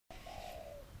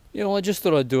I just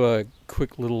thought I'd do a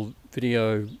quick little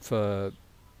video for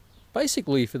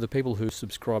basically for the people who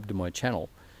subscribe to my channel,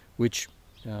 which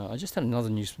I just had another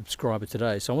new subscriber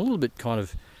today, so I'm a little bit kind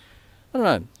of, I don't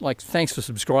know, like, thanks for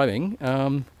subscribing.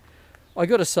 I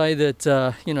got to say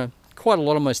that, quite a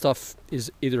lot of my stuff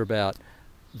is either about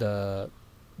the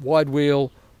wide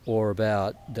wheel or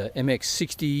about the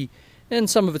MX60, and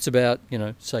some of it's about,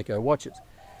 Seiko watches.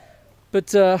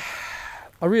 But I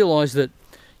realise that,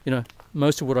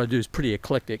 most of what I do is pretty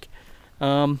eclectic.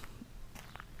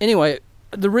 Anyway,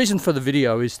 the reason for the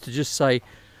video is to just say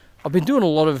I've been doing a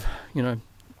lot of,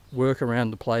 work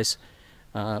around the place,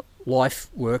 life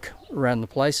work around the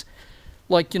place.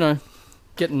 Like,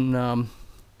 getting,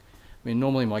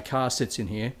 normally my car sits in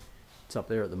here. It's up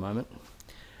there at the moment.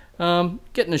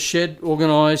 Getting a shed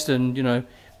organised and,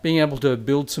 being able to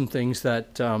build some things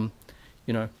that,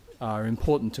 are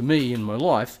important to me in my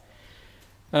life.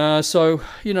 So,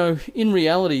 in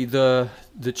reality, the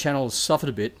channel's suffered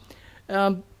a bit.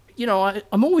 I'm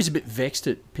always a bit vexed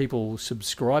at people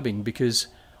subscribing because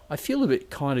I feel a bit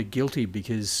kind of guilty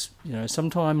because,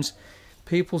 sometimes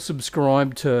people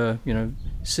subscribe to,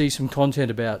 see some content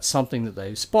about something that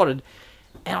they've spotted,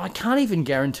 and I can't even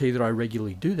guarantee that I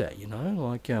regularly do that,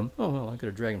 like, oh, well, I've got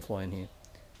a dragonfly in here.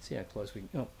 See how close we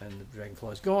can, oh, and the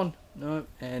dragonfly's gone. No,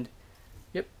 and,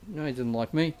 yep, no, he didn't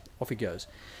like me. Off he goes.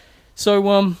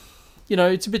 So,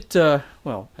 it's a bit,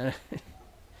 well,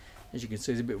 as you can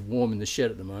see, it's a bit warm in the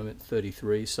shed at the moment,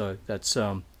 33, so that's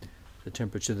the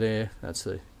temperature there. That's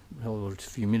the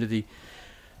relative humidity.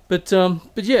 But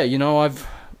yeah,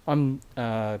 I'm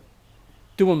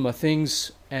doing my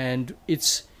things, and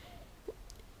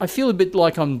I feel a bit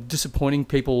like I'm disappointing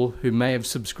people who may have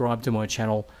subscribed to my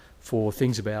channel for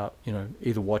things about,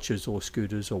 either watches or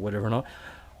scooters or whatever. And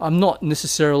I'm not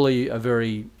necessarily a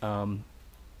very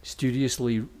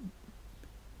studiously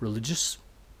religious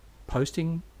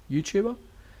posting YouTuber,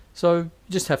 so you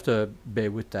just have to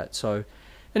bear with that. So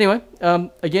anyway,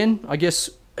 again, I guess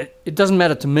it doesn't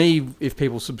matter to me if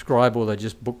people subscribe or they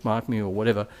just bookmark me or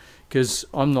whatever, because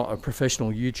I'm not a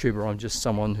professional YouTuber. I'm just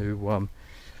someone who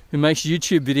makes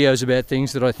YouTube videos about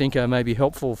things that I think are maybe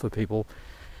helpful for people.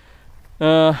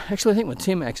 Actually, I think my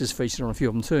T-Max is featured on a few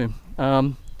of them too.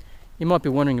 You might be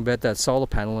wondering about that solar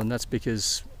panel, and that's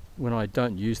because when I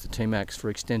don't use the T-Max for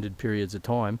extended periods of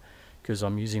time, because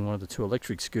I'm using one of the two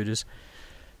electric scooters,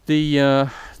 the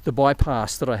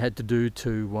bypass that I had to do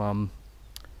to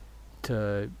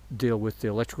deal with the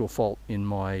electrical fault in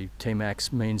my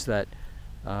T-Max means that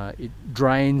it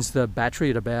drains the battery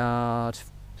at about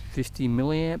 50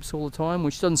 milliamps all the time,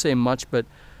 which doesn't seem much, but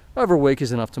over a week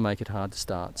is enough to make it hard to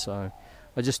start. So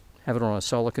I just have it on a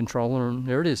solar controller, and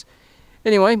there it is.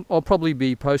 Anyway, I'll probably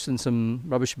be posting some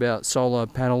rubbish about solar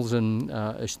panels and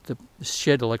the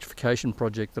shed electrification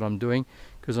project that I'm doing,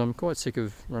 because I'm quite sick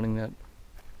of running that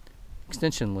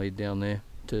extension lead down there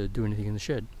to do anything in the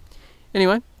shed.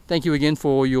 Anyway, thank you again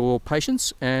for your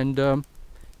patience, and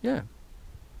yeah,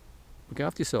 look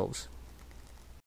after yourselves.